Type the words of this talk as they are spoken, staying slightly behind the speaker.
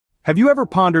Have you ever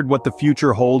pondered what the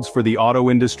future holds for the auto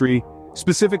industry,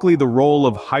 specifically the role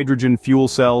of hydrogen fuel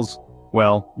cells?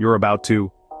 Well, you're about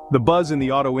to. The buzz in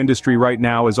the auto industry right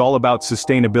now is all about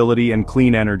sustainability and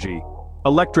clean energy.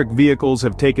 Electric vehicles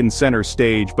have taken center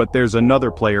stage, but there's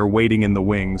another player waiting in the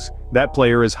wings. That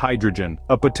player is hydrogen,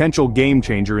 a potential game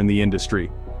changer in the industry.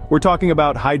 We're talking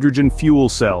about hydrogen fuel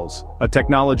cells, a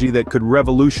technology that could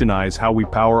revolutionize how we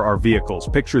power our vehicles.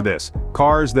 Picture this: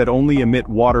 cars that only emit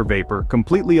water vapor,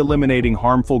 completely eliminating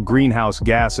harmful greenhouse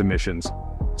gas emissions.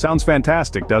 Sounds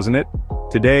fantastic, doesn't it?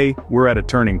 Today, we're at a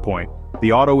turning point.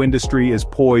 The auto industry is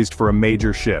poised for a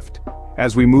major shift.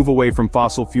 As we move away from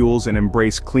fossil fuels and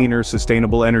embrace cleaner,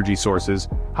 sustainable energy sources,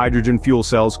 hydrogen fuel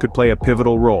cells could play a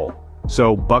pivotal role.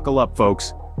 So, buckle up,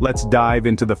 folks. Let's dive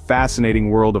into the fascinating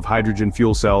world of hydrogen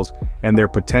fuel cells and their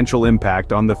potential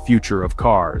impact on the future of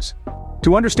cars.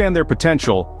 To understand their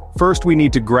potential, first we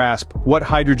need to grasp what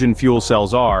hydrogen fuel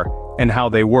cells are and how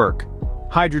they work.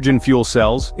 Hydrogen fuel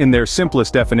cells, in their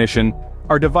simplest definition,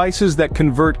 are devices that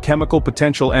convert chemical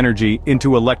potential energy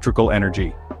into electrical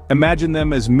energy. Imagine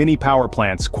them as mini power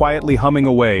plants quietly humming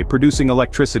away, producing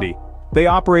electricity. They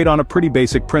operate on a pretty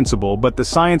basic principle, but the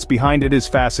science behind it is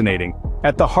fascinating.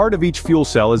 At the heart of each fuel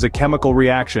cell is a chemical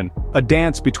reaction, a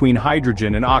dance between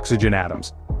hydrogen and oxygen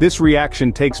atoms. This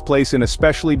reaction takes place in a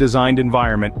specially designed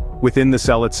environment within the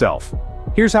cell itself.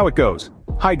 Here's how it goes.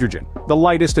 Hydrogen, the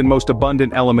lightest and most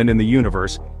abundant element in the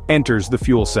universe, enters the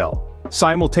fuel cell.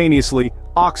 Simultaneously,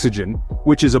 oxygen,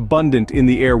 which is abundant in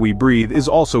the air we breathe, is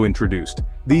also introduced.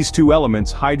 These two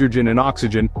elements, hydrogen and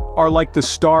oxygen, are like the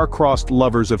star-crossed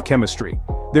lovers of chemistry.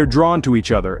 They're drawn to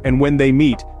each other, and when they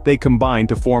meet, they combine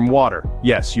to form water.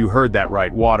 Yes, you heard that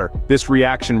right, water. This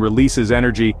reaction releases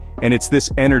energy, and it's this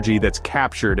energy that's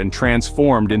captured and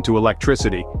transformed into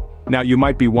electricity. Now you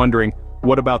might be wondering,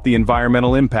 what about the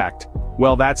environmental impact?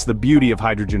 Well, that's the beauty of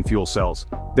hydrogen fuel cells.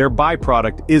 Their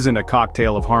byproduct isn't a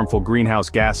cocktail of harmful greenhouse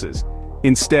gases.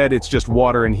 Instead, it's just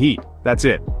water and heat. That's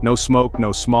it. No smoke,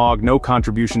 no smog, no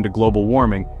contribution to global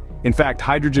warming. In fact,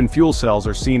 hydrogen fuel cells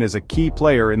are seen as a key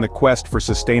player in the quest for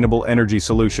sustainable energy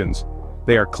solutions.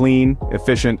 They are clean,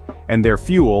 efficient, and their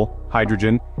fuel,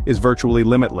 hydrogen, is virtually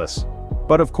limitless.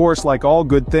 But of course, like all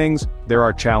good things, there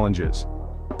are challenges.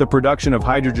 The production of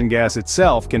hydrogen gas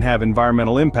itself can have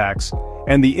environmental impacts,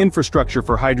 and the infrastructure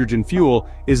for hydrogen fuel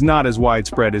is not as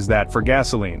widespread as that for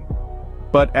gasoline.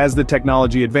 But as the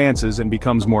technology advances and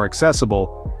becomes more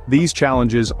accessible, these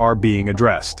challenges are being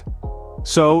addressed.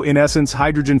 So, in essence,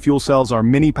 hydrogen fuel cells are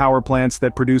mini power plants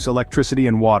that produce electricity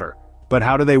and water. But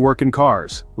how do they work in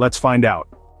cars? Let's find out.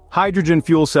 Hydrogen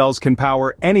fuel cells can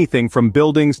power anything from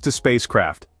buildings to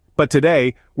spacecraft. But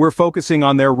today, we're focusing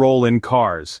on their role in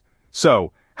cars.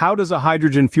 So, how does a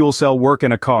hydrogen fuel cell work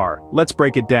in a car? Let's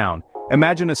break it down.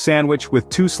 Imagine a sandwich with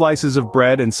two slices of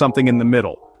bread and something in the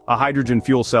middle. A hydrogen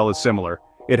fuel cell is similar.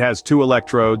 It has two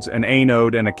electrodes, an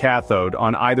anode and a cathode,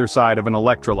 on either side of an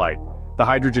electrolyte. The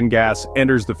hydrogen gas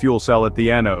enters the fuel cell at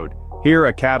the anode. Here,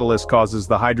 a catalyst causes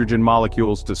the hydrogen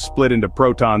molecules to split into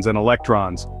protons and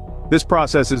electrons. This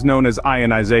process is known as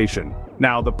ionization.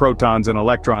 Now, the protons and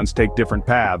electrons take different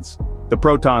paths. The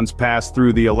protons pass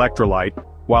through the electrolyte,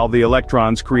 while the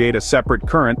electrons create a separate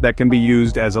current that can be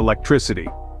used as electricity.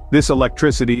 This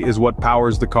electricity is what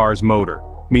powers the car's motor.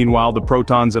 Meanwhile, the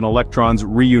protons and electrons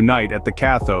reunite at the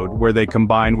cathode, where they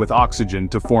combine with oxygen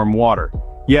to form water.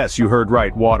 Yes, you heard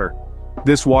right, water.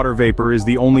 This water vapor is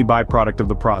the only byproduct of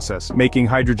the process, making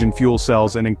hydrogen fuel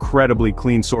cells an incredibly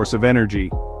clean source of energy.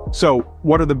 So,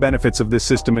 what are the benefits of this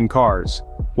system in cars?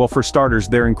 Well, for starters,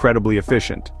 they're incredibly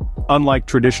efficient. Unlike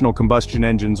traditional combustion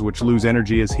engines which lose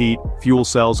energy as heat, fuel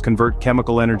cells convert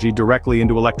chemical energy directly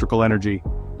into electrical energy.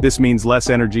 This means less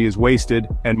energy is wasted,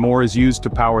 and more is used to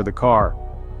power the car.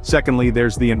 Secondly,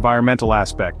 there's the environmental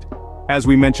aspect. As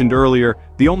we mentioned earlier,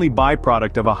 the only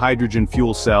byproduct of a hydrogen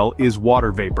fuel cell is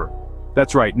water vapor.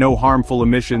 That's right, no harmful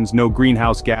emissions, no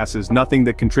greenhouse gases, nothing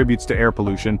that contributes to air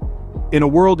pollution. In a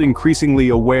world increasingly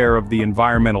aware of the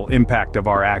environmental impact of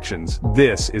our actions,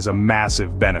 this is a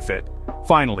massive benefit.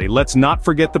 Finally, let's not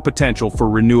forget the potential for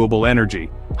renewable energy.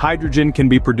 Hydrogen can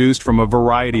be produced from a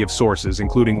variety of sources,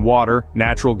 including water,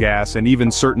 natural gas, and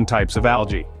even certain types of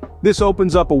algae. This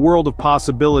opens up a world of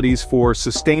possibilities for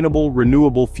sustainable,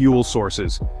 renewable fuel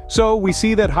sources. So, we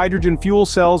see that hydrogen fuel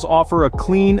cells offer a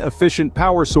clean, efficient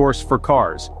power source for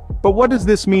cars. But what does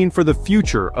this mean for the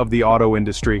future of the auto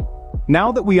industry?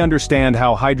 Now that we understand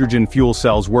how hydrogen fuel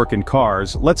cells work in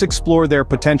cars, let's explore their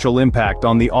potential impact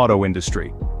on the auto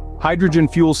industry. Hydrogen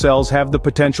fuel cells have the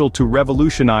potential to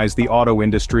revolutionize the auto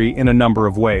industry in a number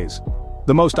of ways.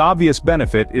 The most obvious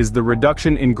benefit is the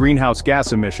reduction in greenhouse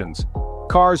gas emissions.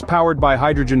 Cars powered by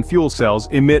hydrogen fuel cells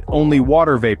emit only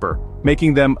water vapor,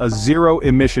 making them a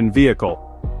zero-emission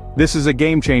vehicle. This is a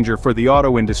game-changer for the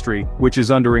auto industry, which is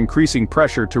under increasing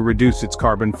pressure to reduce its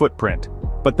carbon footprint.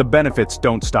 But the benefits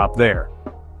don't stop there.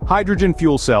 Hydrogen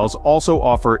fuel cells also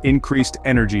offer increased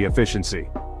energy efficiency.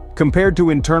 Compared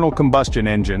to internal combustion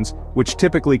engines, which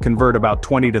typically convert about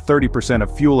 20 to 30%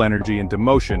 of fuel energy into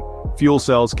motion, fuel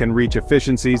cells can reach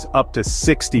efficiencies up to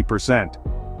 60%.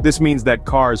 This means that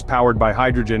cars powered by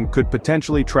hydrogen could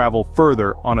potentially travel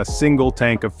further on a single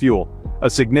tank of fuel, a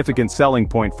significant selling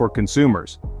point for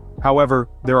consumers. However,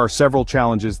 there are several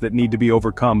challenges that need to be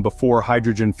overcome before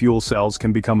hydrogen fuel cells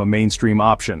can become a mainstream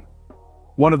option.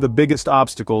 One of the biggest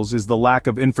obstacles is the lack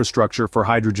of infrastructure for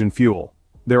hydrogen fuel.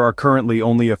 There are currently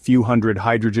only a few hundred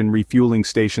hydrogen refueling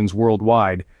stations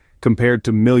worldwide, compared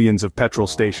to millions of petrol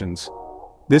stations.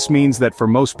 This means that for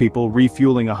most people,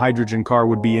 refueling a hydrogen car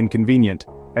would be inconvenient,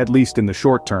 at least in the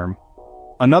short term.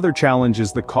 Another challenge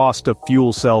is the cost of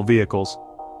fuel cell vehicles.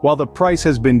 While the price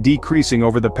has been decreasing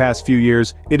over the past few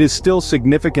years, it is still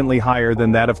significantly higher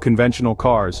than that of conventional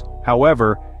cars.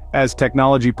 However, as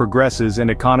technology progresses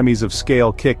and economies of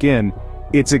scale kick in,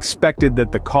 it's expected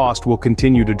that the cost will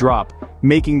continue to drop,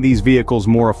 making these vehicles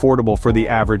more affordable for the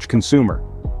average consumer.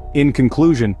 In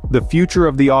conclusion, the future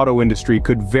of the auto industry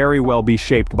could very well be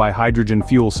shaped by hydrogen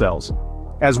fuel cells.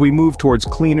 As we move towards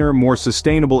cleaner, more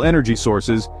sustainable energy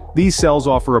sources, these cells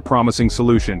offer a promising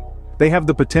solution. They have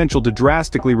the potential to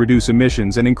drastically reduce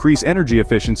emissions and increase energy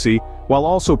efficiency, while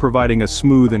also providing a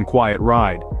smooth and quiet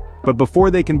ride. But before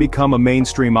they can become a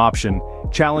mainstream option,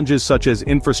 challenges such as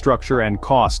infrastructure and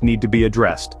cost need to be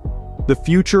addressed. The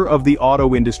future of the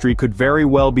auto industry could very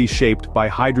well be shaped by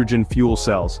hydrogen fuel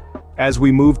cells. As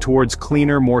we move towards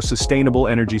cleaner, more sustainable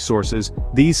energy sources,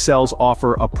 these cells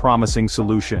offer a promising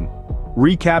solution.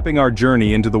 Recapping our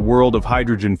journey into the world of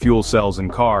hydrogen fuel cells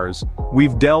and cars,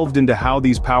 we've delved into how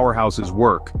these powerhouses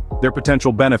work, their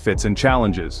potential benefits and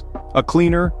challenges. A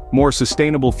cleaner, more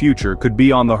sustainable future could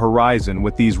be on the horizon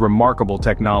with these remarkable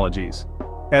technologies.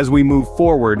 As we move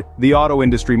forward, the auto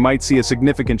industry might see a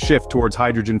significant shift towards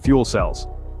hydrogen fuel cells.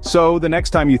 So, the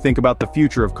next time you think about the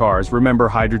future of cars, remember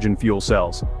hydrogen fuel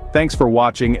cells. Thanks for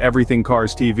watching Everything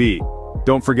Cars TV.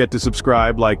 Don't forget to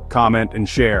subscribe, like, comment, and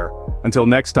share. Until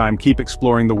next time, keep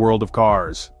exploring the world of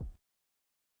cars.